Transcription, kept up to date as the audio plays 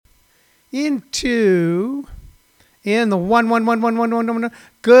into in the one.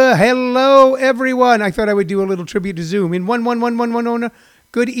 Good. Hello, everyone. I thought I would do a little tribute to Zoom. In one.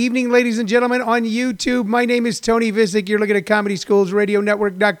 Good evening, ladies and gentlemen, on YouTube. My name is Tony Visick. You're looking at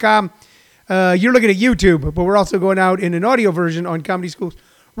ComedySchoolsRadioNetwork.com. You're looking at YouTube, but we're also going out in an audio version on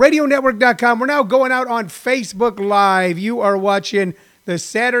ComedySchoolsRadioNetwork.com. We're now going out on Facebook Live. You are watching the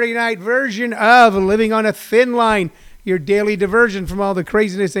Saturday night version of Living on a Thin Line, your daily diversion from all the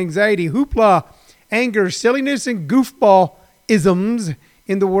craziness, anxiety, hoopla, anger, silliness, and goofball-isms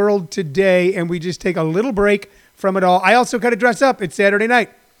in the world today. And we just take a little break from it all. I also kind of dress up. It's Saturday night.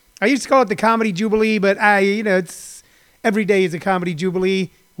 I used to call it the Comedy Jubilee, but it's every day is a Comedy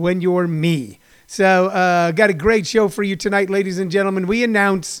Jubilee when you're me. So got a great show for you tonight, ladies and gentlemen. We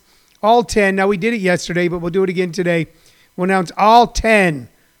announce all 10. Now, we did it yesterday, but we'll do it again today. We'll announce all 10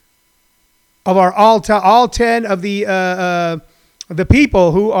 of our all 10 of the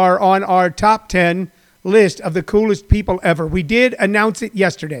people who are on our top 10 list of the coolest people ever. We did announce it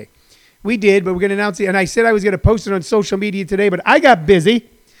yesterday. We did, but we're going to announce it. And I said I was going to post it on social media today, but I got busy.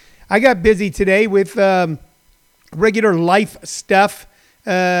 I got busy today with regular life stuff.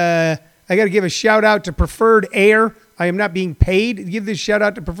 I got to give a shout out to Preferred Air. I am not being paid to give this shout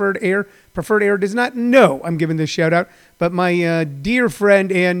out to Preferred Air. Preferred Air does not know I'm giving this shout out, but my dear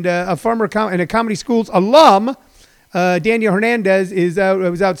friend and a former and a Comedy Schools alum, Daniel Hernandez,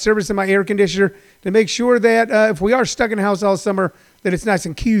 was out servicing my air conditioner to make sure that if we are stuck in the house all summer, that it's nice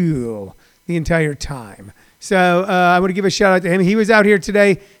and cool the entire time. So I want to give a shout out to him. He was out here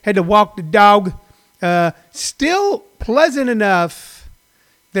today, had to walk the dog. Still pleasant enough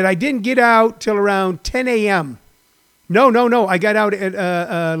that I didn't get out till around 10 a.m. No. I got out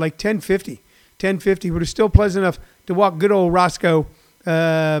at like 10:50, but it was still pleasant enough to walk good old Roscoe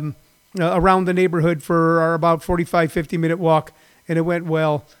around the neighborhood for our about 45, 50-minute walk, and it went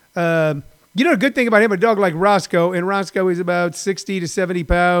well. A good thing about him, a dog like Roscoe, and Roscoe is about 60 to 70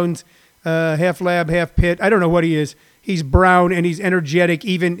 pounds, half lab, half pit. I don't know what he is. He's brown, and he's energetic,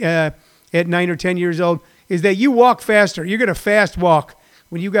 even at 9 or 10 years old, is that you walk faster. You're going to fast walk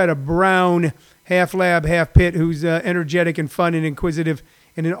when you got a brown, half lab, half pit who's energetic and fun and inquisitive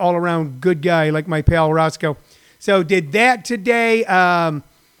and an all-around good guy like my pal Roscoe. So did that today.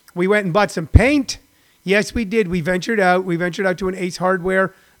 We went and bought some paint. Yes, we did. We ventured out. We ventured out to an Ace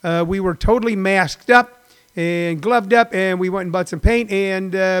Hardware. We were totally masked up and gloved up, and we went and bought some paint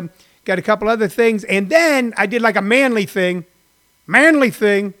and got a couple other things. And then I did like a manly thing,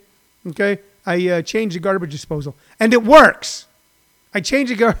 okay? I changed the garbage disposal, and it works. I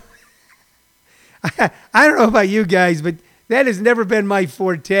changed the garbage. I don't know about you guys, but that has never been my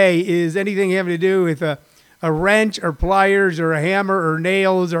forte, is anything having to do with a wrench or pliers or a hammer or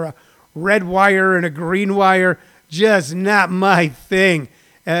nails or a red wire and a green wire. Just not my thing.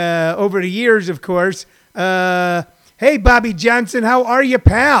 Over the years, of course. Hey, Bobby Johnson, how are you,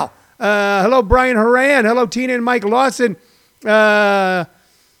 pal? Hello, Brian Horan. Hello, Tina and Mike Lawson. So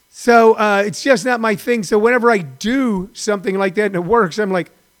it's just not my thing. So whenever I do something like that and it works, I'm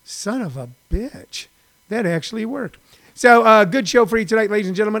like, son of a bitch, that actually worked. So good show for you tonight, ladies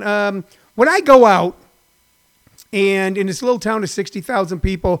and gentlemen. When I go out, and in this little town of 60,000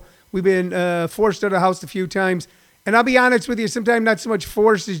 people, we've been forced out of the house a few times. And I'll be honest with you, sometimes not so much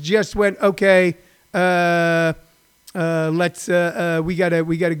forced as just went, okay, we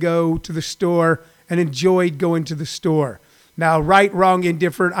gotta go to the store, and enjoyed going to the store. Now, right, wrong,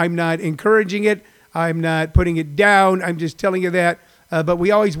 indifferent, I'm not encouraging it. I'm not putting it down. I'm just telling you that. But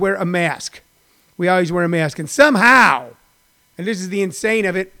we always wear a mask. And somehow, and this is the insane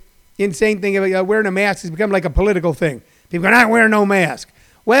thing of it, wearing a mask has become like a political thing. People go, I'm not wearing no mask.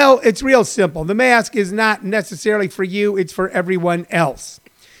 Well, it's real simple. The mask is not necessarily for you. It's for everyone else.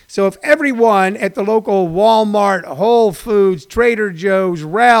 So if everyone at the local Walmart, Whole Foods, Trader Joe's,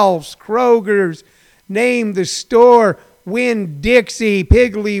 Ralph's, Kroger's, name the store, Winn-Dixie,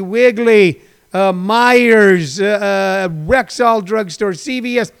 Piggly Wiggly, Myers, Rexall Drugstore,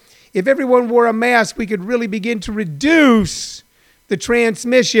 CVS, if everyone wore a mask, we could really begin to reduce the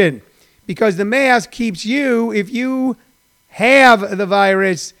transmission, because the mask keeps you, if you have the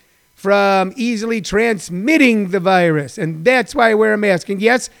virus, from easily transmitting the virus. And that's why I wear a mask. And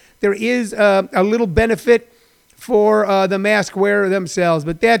yes, there is a little benefit for the mask wearer themselves,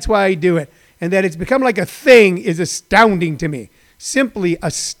 but that's why I do it. And that it's become like a thing is astounding to me. Simply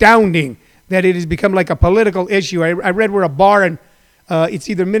astounding that it has become like a political issue. I read where a bar in, it's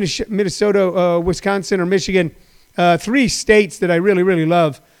either Minnesota, Wisconsin, or Michigan, 3 states that I really, really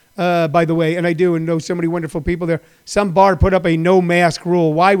love, by the way, and I do, and know so many wonderful people there. Some bar put up a no mask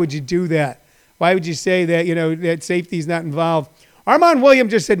rule. Why would you do that? Why would you say that, that safety is not involved? Armand William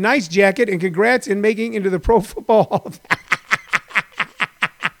just said, nice jacket and congrats in making into the Pro Football Hall of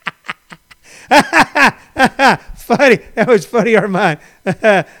Funny. That was funny, Armand.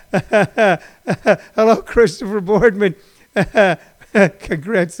 Hello, Christopher Boardman.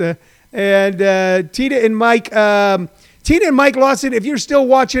 Congrats. And Tina and Mike Lawson, if you're still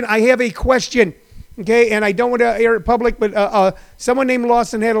watching, I have a question. Okay, and I don't want to air it public, but someone named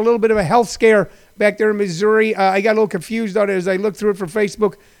Lawson had a little bit of a health scare back there in Missouri. I got a little confused on it as I looked through it for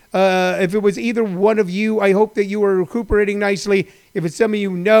Facebook. If it was either one of you, I hope that you are recuperating nicely. If it's some of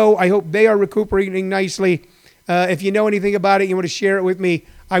you know, I hope they are recuperating nicely. If you know anything about it, you want to share it with me,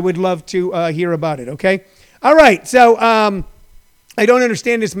 I would love to hear about it, okay? All right, so I don't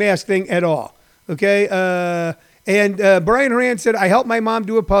understand this mask thing at all, okay? And Brian Horan said, I helped my mom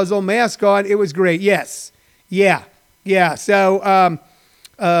do a puzzle, mask on, it was great. Yes, yeah. So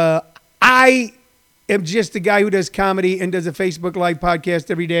I am just a guy who does comedy and does a Facebook Live podcast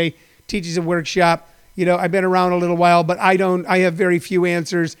every day, teaches a workshop. You know, I've been around a little while, but I have very few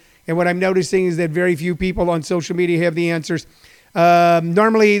answers. And what I'm noticing is that very few people on social media have the answers.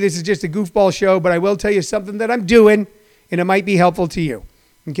 Normally, this is just a goofball show, but I will tell you something that I'm doing, and it might be helpful to you.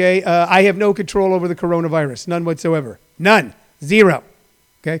 Okay? I have no control over the coronavirus. None whatsoever. None. Zero.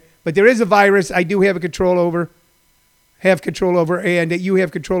 Okay? But there is a virus I do have control over, and that you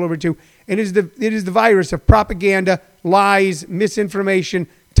have control over too. And it is the virus of propaganda, lies, misinformation,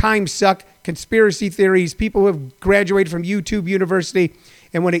 time suck, conspiracy theories, people who have graduated from YouTube University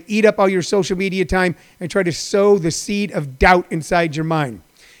and want to eat up all your social media time and try to sow the seed of doubt inside your mind.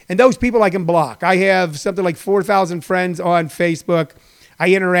 And those people I can block. I have something like 4,000 friends on Facebook. I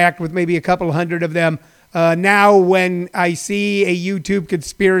interact with maybe a couple hundred of them. Now when I see a YouTube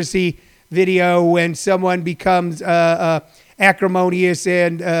conspiracy video, when someone becomes acrimonious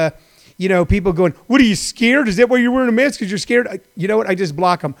and, people going, what, are you scared? Is that why you're wearing a mask? Because you're scared? You know what? I just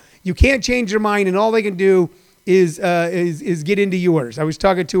block them. You can't change their mind, and all they can do is get into yours. I was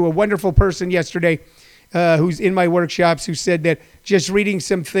talking to a wonderful person yesterday who's in my workshops who said that just reading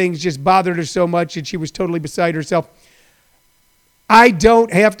some things just bothered her so much and she was totally beside herself. I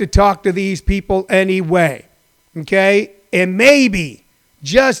don't have to talk to these people anyway, okay? And maybe,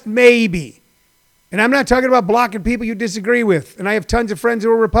 just maybe, and I'm not talking about blocking people you disagree with, and I have tons of friends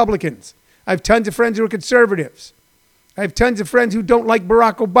who are Republicans. I have tons of friends who are conservatives. I have tons of friends who don't like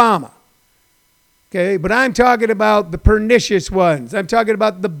Barack Obama. Okay, but I'm talking about the pernicious ones. I'm talking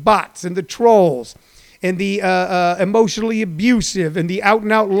about the bots and the trolls and the emotionally abusive and the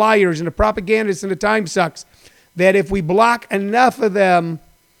out-and-out liars and the propagandists and the time sucks, that if we block enough of them,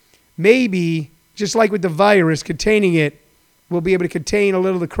 maybe, just like with the virus, containing it, we'll be able to contain a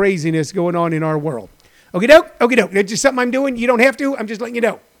little of the craziness going on in our world. Okie doke. That's just something I'm doing. You don't have to. I'm just letting you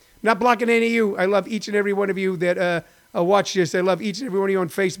know. I'm not blocking any of you. I love each and every one of you that watch this. I love each and every one of you on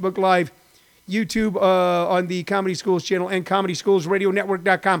Facebook Live, YouTube, on the Comedy Schools channel, and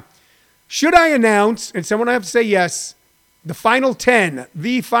ComedySchoolsRadioNetwork.com. Should I announce, and someone will have to say yes, the final 10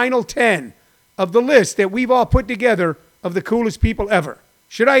 of the list that we've all put together of the coolest people ever?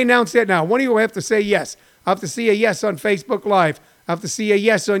 Should I announce that now? One of you will have to say yes. I'll have to see a yes on Facebook Live. I'll have to see a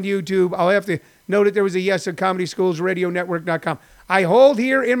yes on YouTube. I'll have to know that there was a yes on ComedySchoolsRadioNetwork.com. I hold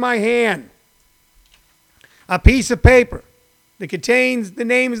here in my hand a piece of paper that contains the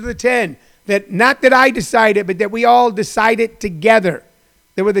names of the 10. That not that I decided, but that we all decided together.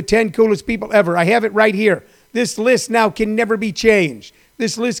 They were the 10 coolest people ever. I have it right here. This list now can never be changed.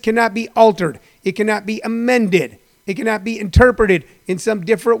 This list cannot be altered. It cannot be amended. It cannot be interpreted in some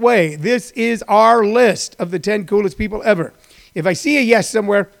different way. This is our list of the 10 coolest people ever. If I see a yes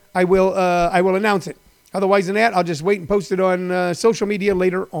somewhere, I will announce it. Otherwise than that, I'll just wait and post it on social media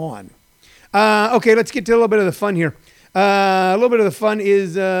later on. Okay, let's get to a little bit of the fun here. A little bit of the fun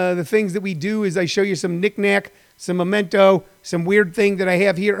is the things that we do is I show you some knick-knack, some memento, some weird thing that I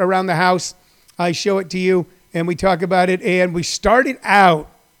have here around the house. I show it to you, and we talk about it. And we started out,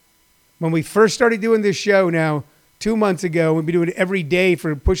 when we first started doing this show now, 2 months ago, we've been doing it every day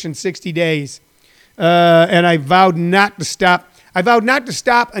for pushing 60 days. And I vowed not to stop. I vowed not to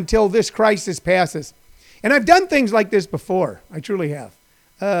stop until this crisis passes. And I've done things like this before. I truly have.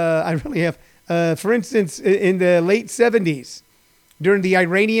 I really have. For instance, in the late 70s, during the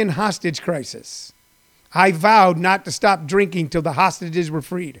Iranian hostage crisis, I vowed not to stop drinking till the hostages were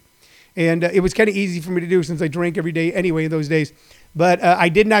freed. And it was kind of easy for me to do since I drank every day anyway in those days. But I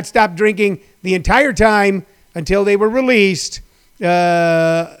did not stop drinking the entire time until they were released in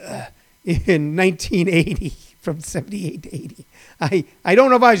 1980, from 78 to 80. I don't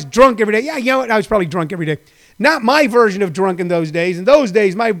know if I was drunk every day. Yeah, you know what? I was probably drunk every day. Not my version of drunk in those days. In those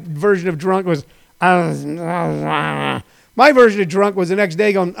days, my version of drunk was My version of drunk was the next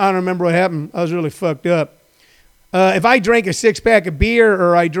day going, I don't remember what happened. I was really fucked up. If I drank a 6-pack of beer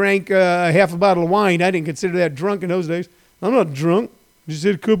or I drank half a bottle of wine, I didn't consider that drunk in those days. I'm not drunk. Just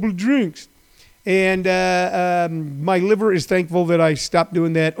had a couple of drinks. And my liver is thankful that I stopped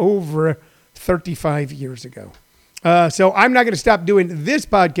doing that over 35 years ago. So I'm not going to stop doing this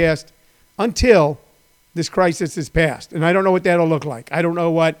podcast until this crisis is passed. And I don't know what that'll look like. I don't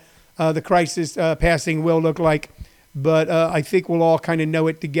know what the crisis passing will look like. But I think we'll all kind of know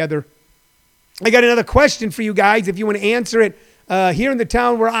it together. I got another question for you guys. If you want to answer it, here in the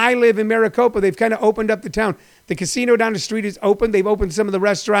town where I live in Maricopa, they've kind of opened up the town. The casino down the street is open. They've opened some of the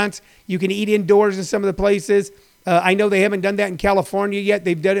restaurants. You can eat indoors in some of the places. I know they haven't done that in California yet.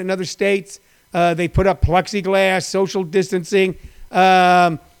 They've done it in other states. They put up plexiglass, social distancing.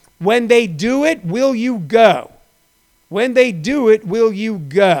 When they do it, will you go? When they do it, will you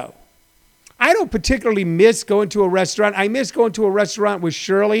go? I don't particularly miss going to a restaurant. I miss going to a restaurant with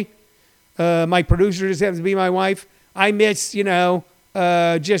Shirley. My producer just happens to be my wife. I miss, just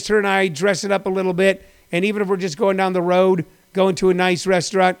her and I dressing up a little bit. And even if we're just going down the road, going to a nice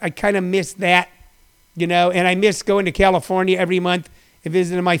restaurant, I kind of miss that, And I miss going to California every month and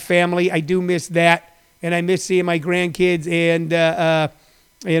visiting my family. I do miss that. And I miss seeing my grandkids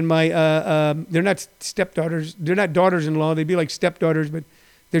and my, they're not stepdaughters. They're not daughters-in-law. They'd be like stepdaughters, but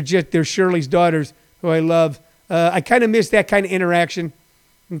they're Shirley's daughters, who I love. I kind of miss that kind of interaction.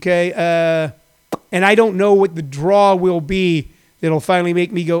 Okay, and I don't know what the draw will be that'll finally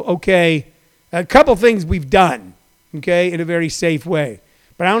make me go, okay, a couple things we've done, okay, in a very safe way.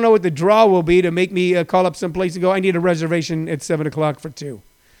 But I don't know what the draw will be to make me call up someplace and go, I need a reservation at 7 o'clock for 2.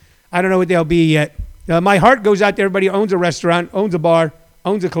 I don't know what they'll be yet. My heart goes out to everybody who owns a restaurant, owns a bar,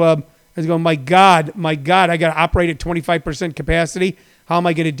 owns a club, and is going, my God, I got to operate at 25% capacity. How am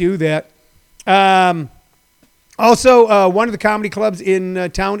I going to do that? Also, one of the comedy clubs in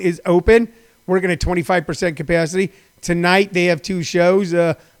town is open, working at 25% capacity. Tonight, they have 2 shows.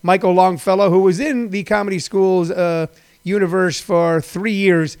 Michael Longfellow, who was in the Comedy School's universe for 3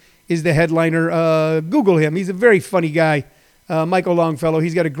 years, is the headliner. Google him. He's a very funny guy, Michael Longfellow.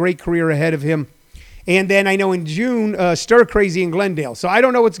 He's got a great career ahead of him. And then I know in June, Stir Crazy in Glendale. So I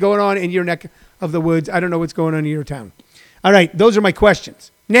don't know what's going on in your neck of the woods. I don't know what's going on in your town. All right, those are my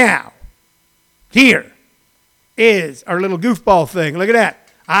questions. Now, here is our little goofball thing. Look at that.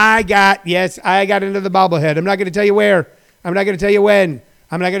 I got into the bobblehead. I'm not going to tell you where. I'm not going to tell you when.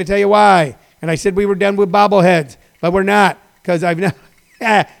 I'm not going to tell you why. And I said we were done with bobbleheads, but we're not, because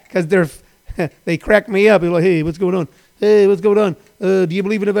they crack me up. They're like, hey, what's going on? Hey, what's going on? Do you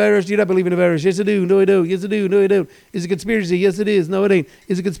believe in a virus? Do you not believe in a virus? Yes, I do. No, I don't. Yes, I do. No, I don't. Is it a conspiracy? Yes, it is. No, it ain't.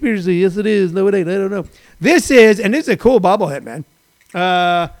 Is it a conspiracy? Yes, it is. No, it ain't. I don't know. This is a cool bobblehead, man.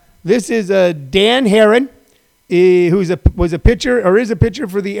 This is Dan Herron, who is a pitcher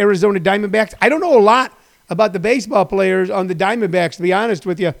for the Arizona Diamondbacks. I don't know a lot about the baseball players on the Diamondbacks, to be honest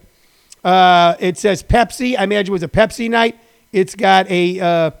with you. It says Pepsi. I imagine it was a Pepsi night. It's got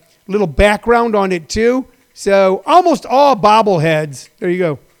a little background on it, too. So almost all bobbleheads, there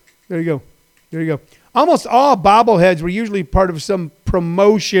you go. Almost all bobbleheads were usually part of some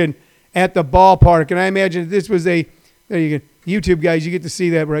promotion at the ballpark. And I imagine this was there you go. YouTube guys, you get to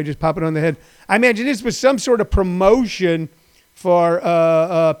see that where I just pop it on the head. I imagine this was some sort of promotion for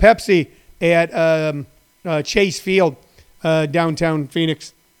Pepsi at Chase Field, downtown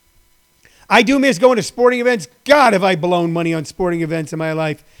Phoenix. I do miss going to sporting events. God, have I blown money on sporting events in my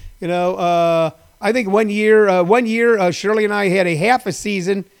life. I think one year, Shirley and I had a half a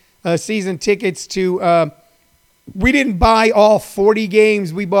season tickets to, we didn't buy all 40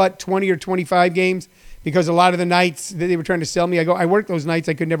 games. We bought 20 or 25 games because a lot of the nights that they were trying to sell me, I worked those nights,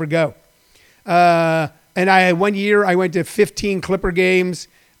 I could never go. And one year I went to 15 Clipper games,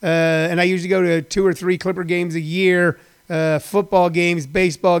 and I usually go to 2 or 3 Clipper games a year, football games,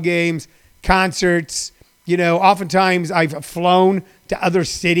 baseball games, concerts. Oftentimes I've flown to other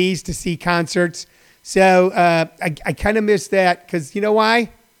cities to see concerts. So I kind of miss that because you know why?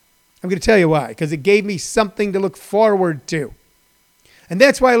 I'm going to tell you why. Because it gave me something to look forward to. And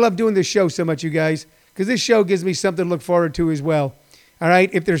that's why I love doing this show so much, you guys. Because this show gives me something to look forward to as well. All right?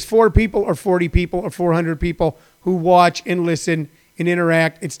 If there's 4 people or 40 people or 400 people who watch and listen and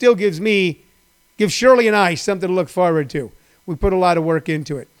interact, it still gives Shirley and I something to look forward to. We put a lot of work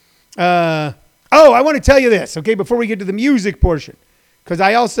into it. I want to tell you this, okay, before we get to the music portion. Because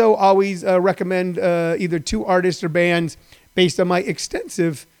I also always recommend either 2 artists or bands based on my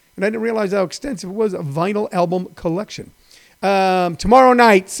extensive, and I didn't realize how extensive it was, a vinyl album collection. Tomorrow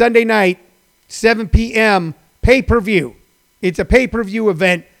night, Sunday night, 7 p.m., pay-per-view. It's a pay-per-view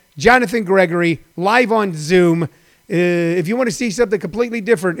event. Jonathan Gregory, live on Zoom. If you want to see something completely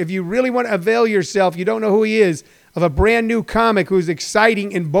different, if you really want to avail yourself, you don't know who he is, of a brand new comic who's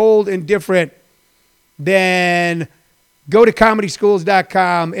exciting and bold and different, then go to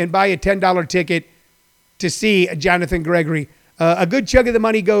comedyschools.com and buy a $10 ticket to see Jonathan Gregory. A good chunk of the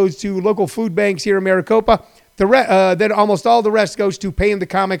money goes to local food banks here in Maricopa. Then almost all the rest goes to paying the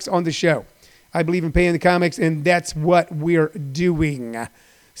comics on the show. I believe in paying the comics, and that's what we're doing.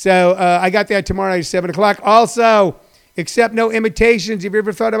 So I got that tomorrow night at 7 o'clock. Also, accept no imitations. If you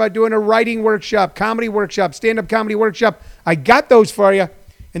ever thought about doing a writing workshop, comedy workshop, stand-up comedy workshop, I got those for you,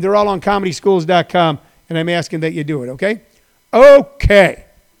 and they're all on comedyschools.com, and I'm asking that you do it, okay? Okay.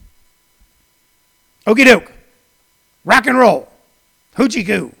 Okie doke. Rock and roll. Hoochie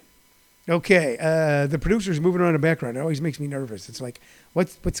coo. Okay. The producer's moving around in the background. It always makes me nervous. It's like,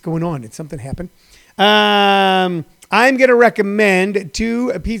 what's going on? Did something happen? I'm going to recommend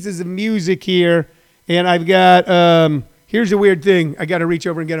 2 pieces of music here, and I've got, here's a weird thing. I got to reach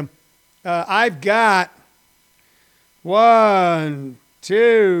over and get them. I've got 1,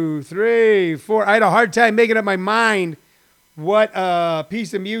 2, 3, 4. I had a hard time making up my mind what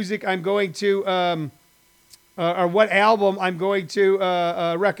piece of music I'm going to, or what album I'm going to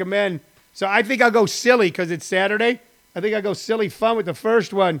recommend. So I think I'll go silly because it's Saturday. I think I'll go silly fun with the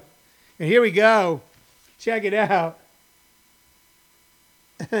first one. And here we go. Check it out.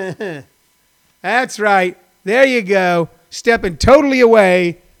 That's right. There you go. Stepping totally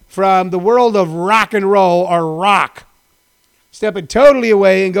away from the world of rock and roll or rock. Stepping totally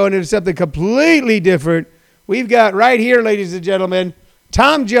away and going into something completely different. We've got right here, ladies and gentlemen,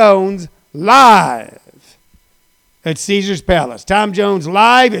 Tom Jones live at Caesar's Palace. Tom Jones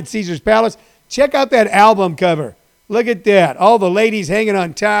live at Caesar's Palace. Check out that album cover. Look at that. All the ladies hanging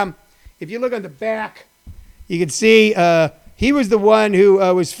on Tom. If you look on the back, you can see he was the one who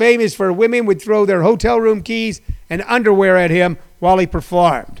was famous for women would throw their hotel room keys and underwear at him while he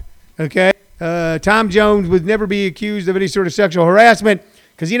performed. Okay? Tom Jones would never be accused of any sort of sexual harassment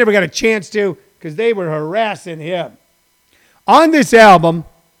because he never got a chance to because they were harassing him. On this album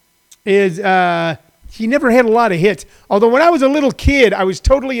is, he never had a lot of hits. Although when I was a little kid, I was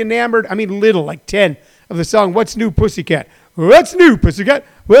totally enamored, little, like 10, of the song, What's New, Pussycat? What's New, Pussycat?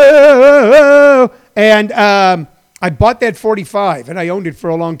 Whoa! And I bought that 45, and I owned it for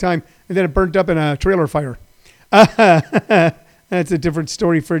a long time, and then it burnt up in a trailer fire. That's a different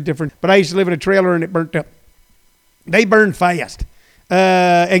story for a different... But I used to live in a trailer, and it burnt up. They burn fast.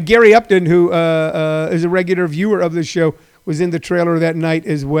 And Gary Upton, who is a regular viewer of the show, was in the trailer that night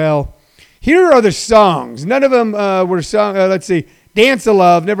as well. Here are the songs. None of them were songs. Let's see. Dance of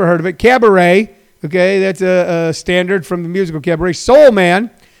Love, never heard of it. Cabaret, okay, that's a standard from the musical Cabaret. Soul Man,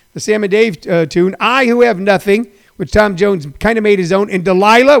 the Sam and Dave tune. I Who Have Nothing, which Tom Jones kind of made his own. And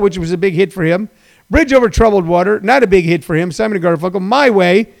Delilah, which was a big hit for him. Bridge Over Troubled Water, not a big hit for him. Simon & Garfunkel. My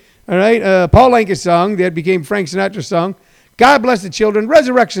Way, all right. Paul Anka song that became Frank Sinatra's song. God Bless the Children.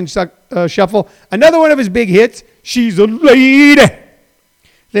 Resurrection Shuffle. Another one of his big hits. She's a Lady.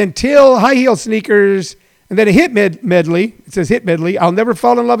 Then Till, High Heel Sneakers, and then a hit medley. It says hit medley. I'll Never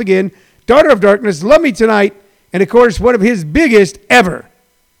Fall in Love Again. Daughter of Darkness, Love Me Tonight, and of course, one of his biggest ever.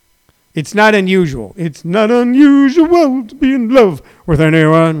 It's Not Unusual. It's not unusual to be in love with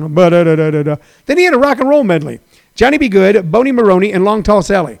anyone. Ba-da-da-da-da-da. Then he had a rock and roll medley. Johnny B. Good, Boney Maroney, and Long Tall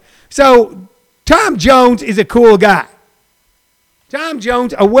Sally. So Tom Jones is a cool guy. Tom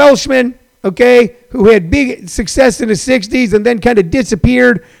Jones, a Welshman, okay, who had big success in the 60s and then kind of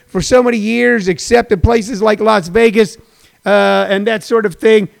disappeared for so many years, except in places like Las Vegas and that sort of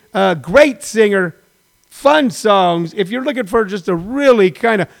thing. Great singer, fun songs. If you're looking for just a really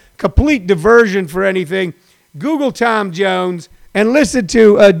kind of complete diversion for anything, Google Tom Jones and listen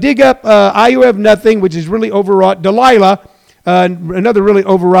to dig up I You Have Nothing, which is really overwrought. Delilah, another really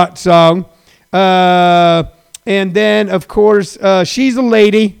overwrought song. And then, of course, She's a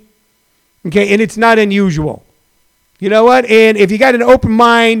Lady. Okay, and It's Not Unusual. You know what? And if you got an open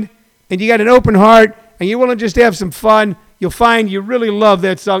mind and you got an open heart and you want to just have some fun, you'll find you really love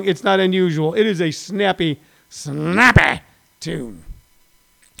that song, It's Not Unusual. It is a snappy tune.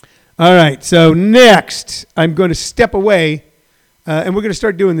 All right, so next, I'm going to step away, and we're going to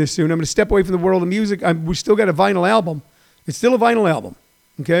start doing this soon. I'm going to step away from the world of music. We still got a vinyl album. It's still a vinyl album,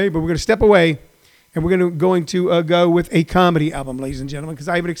 okay? But we're going to step away, and we're going to go with a comedy album, ladies and gentlemen, because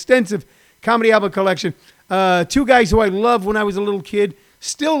I have an extensive comedy album collection. 2 guys who I loved when I was a little kid,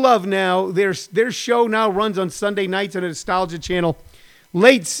 still love now. Their show now runs on Sunday nights on a Nostalgia channel.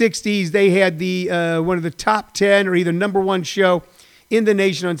 Late 60s, they had the one of the top 10 or either number 1 show in the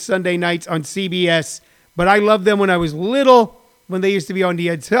nation on Sunday nights on CBS. But I loved them when I was little. when they used to be on the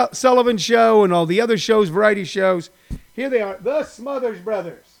Ed Sullivan Show and all the other shows, variety shows. Here they are, the Smothers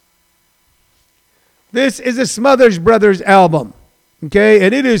Brothers. This is a Smothers Brothers album, okay?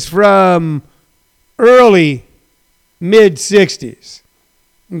 And it is from early, mid-'60s,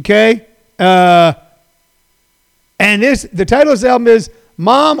 okay? And the title of this album is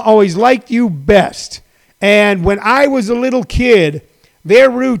Mom Always Liked You Best. And when I was a little kid, their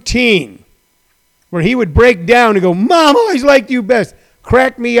routine, where he would break down and go, Mom always liked you best,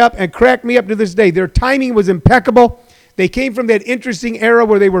 cracked me up and cracked me up to this day. Their timing was impeccable. They came from that interesting era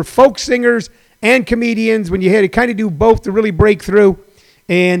where they were folk singers and comedians, when you had to kind of do both to really break through.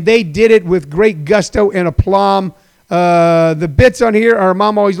 And they did it with great gusto and aplomb. The bits on here are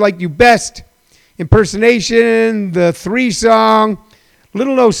Mom Always Liked You Best, Impersonation, the 3-song,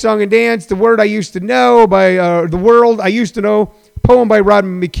 Little No Song and Dance, The Word I Used to Know by The World I Used to Know, poem by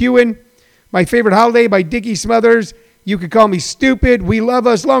Rodman McEwen, My Favorite Holiday by Dickie Smothers, You Could Call Me Stupid, We Love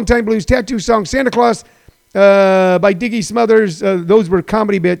Us, Longtime Blues, Tattoo Song, Santa Claus by Dickie Smothers. Those were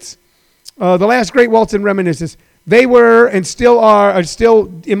comedy bits. The Last Great Waltz and Reminiscences. They were and still are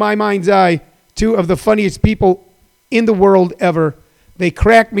still, in my mind's eye, two of the funniest people in the world ever. They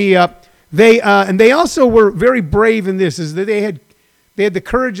cracked me up. And they also were very brave in this, is that they had the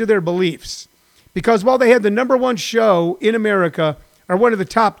courage of their beliefs. Because while they had the number one show in America, or one of the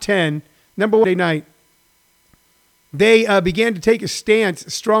top 10, number one day night, they began to take a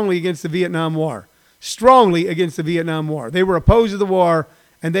stance strongly against the Vietnam War. Strongly against the Vietnam War. They were opposed to the war,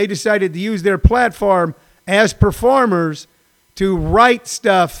 and they decided to use their platform as performers to write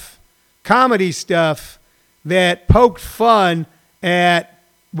stuff, comedy stuff, that poked fun at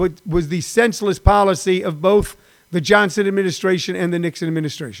what was the senseless policy of both the Johnson administration and the Nixon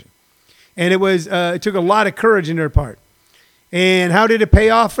administration. And it took a lot of courage in their part. And how did it pay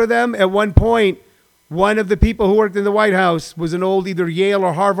off for them? At one point, one of the people who worked in the White House was an old either Yale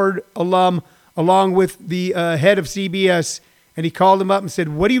or Harvard alum, along with the head of CBS. And he called him up and said,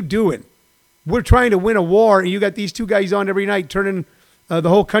 what are you doing? We're trying to win a war, and you got these two guys on every night turning the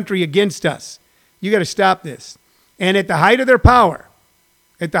whole country against us. You got to stop this. And at the height of their power,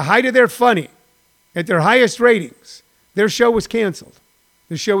 at the height of their funny, at their highest ratings, their show was canceled.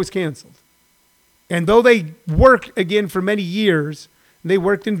 The show was canceled. And though they worked again for many years, they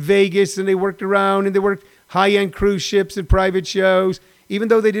worked in Vegas and they worked around and they worked high-end cruise ships and private shows, even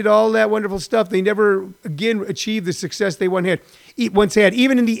though they did all that wonderful stuff, they never again achieved the success they once had.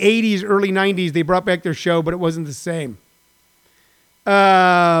 Even in the 80s, early 90s, they brought back their show, but it wasn't the same.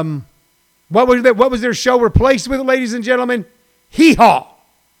 What was their show replaced with, ladies and gentlemen? Hee-Haw.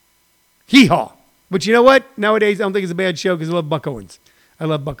 Hee-Haw. But you know what? Nowadays, I don't think it's a bad show because I love Buck Owens. I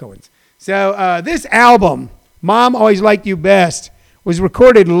love Buck Owens. So this album, Mom Always Liked You Best, was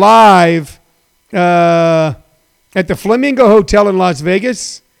recorded live at the Flamingo Hotel in Las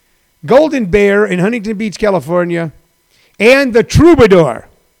Vegas, Golden Bear in Huntington Beach, California, and the Troubadour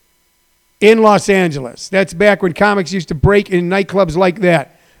in Los Angeles. That's back when comics used to break in nightclubs like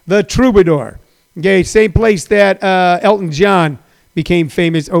that. The Troubadour. Okay, same place that Elton John became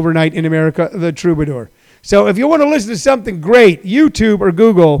famous overnight in America, the Troubadour. So if you want to listen to something great, YouTube or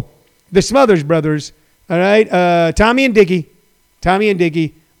Google the Smothers Brothers, all right? Tommy and Dickie,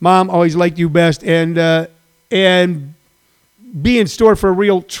 Mom Always Liked You Best, and be in store for a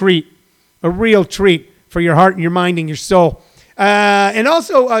real treat for your heart and your mind and your soul. And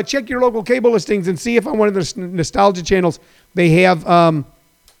also check your local cable listings and see if on one of the nostalgia channels they have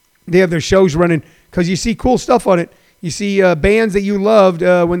their shows running, because you see cool stuff on it. You see bands that you loved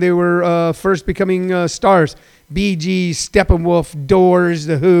when they were first becoming stars. Bee Gees, Steppenwolf, Doors,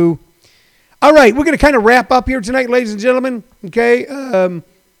 The Who. All right, we're going to kind of wrap up here tonight, ladies and gentlemen. Okay.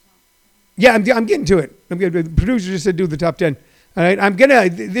 Yeah, I'm getting to it. The producer just said do the top 10. All right,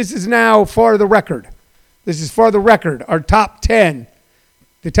 this is now for the record. This is for the record, our top 10.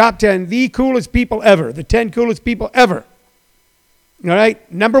 The top 10, the coolest people ever. The 10 coolest people ever. All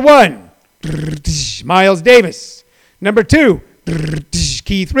right, number 1, Miles Davis. Number 2,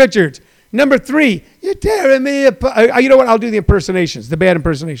 Keith Richards. Number 3, you're tearing me apart. You know what? I'll do the impersonations, the bad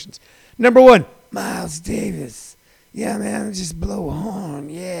impersonations. Number 1, Miles Davis. Yeah, man, just blow a horn.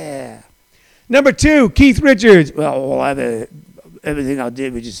 Yeah. Number 2, Keith Richards. Well, everything I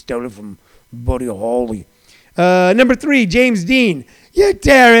did was just stolen from Buddy Holly. Number 3, James Dean. You're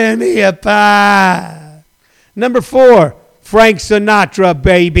tearing me apart. Number 4, Frank Sinatra,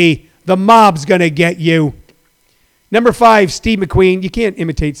 baby. The mob's going to get you. Number 5, Steve McQueen. You can't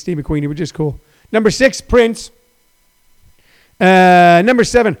imitate Steve McQueen. He was just cool. Number 6, Prince. Number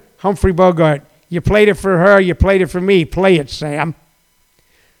 7, Humphrey Bogart. You played it for her. You played it for me. Play it, Sam.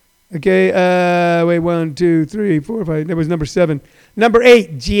 Okay, wait, 1, 2, 3, 4, 5. That was number 7. Number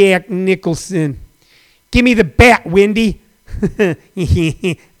 8, Jack Nicholson. Give me the bat, Wendy. Going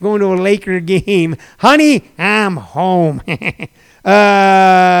to a Laker game. Honey, I'm home.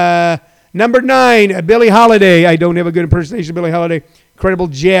 Number 9, Billie Holiday. I don't have a good impersonation of Billie Holiday. Incredible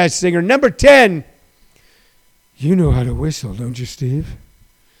jazz singer. Number 10. You know how to whistle, don't you, Steve?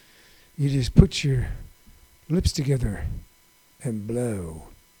 You just put your lips together and blow.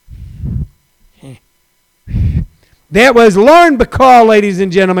 That was Lauren Bacall, ladies and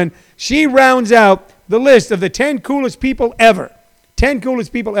gentlemen. She rounds out the list of the 10 coolest people ever. 10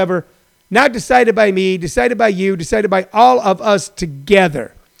 coolest people ever. Not decided by me, decided by you, decided by all of us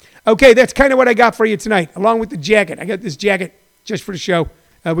together. Okay, that's kind of what I got for you tonight, along with the jacket. I got this jacket just for the show.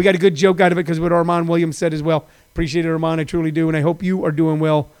 We got a good joke out of it because of what Armand Williams said as well. Appreciate it, Armand. I truly do, and I hope you are doing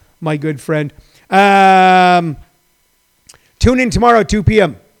well, my good friend. Tune in tomorrow, 2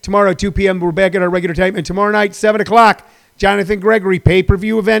 p.m. Tomorrow, 2 p.m., we're back at our regular time. And tomorrow night, 7 o'clock, Jonathan Gregory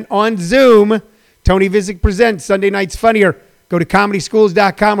pay-per-view event on Zoom. Tony Visick presents Sunday Night's Funnier. Go to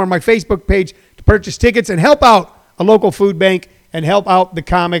comedyschools.com or my Facebook page to purchase tickets and help out a local food bank and help out the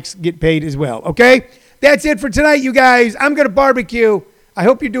comics get paid as well, okay? That's it for tonight, you guys. I'm going to barbecue. I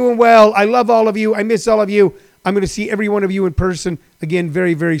hope you're doing well. I love all of you. I miss all of you. I'm going to see every one of you in person again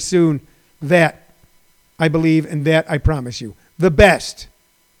very, very soon. That I believe and that I promise you. The best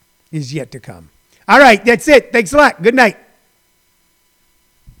is yet to come. All right, that's it. Thanks a lot. Good night.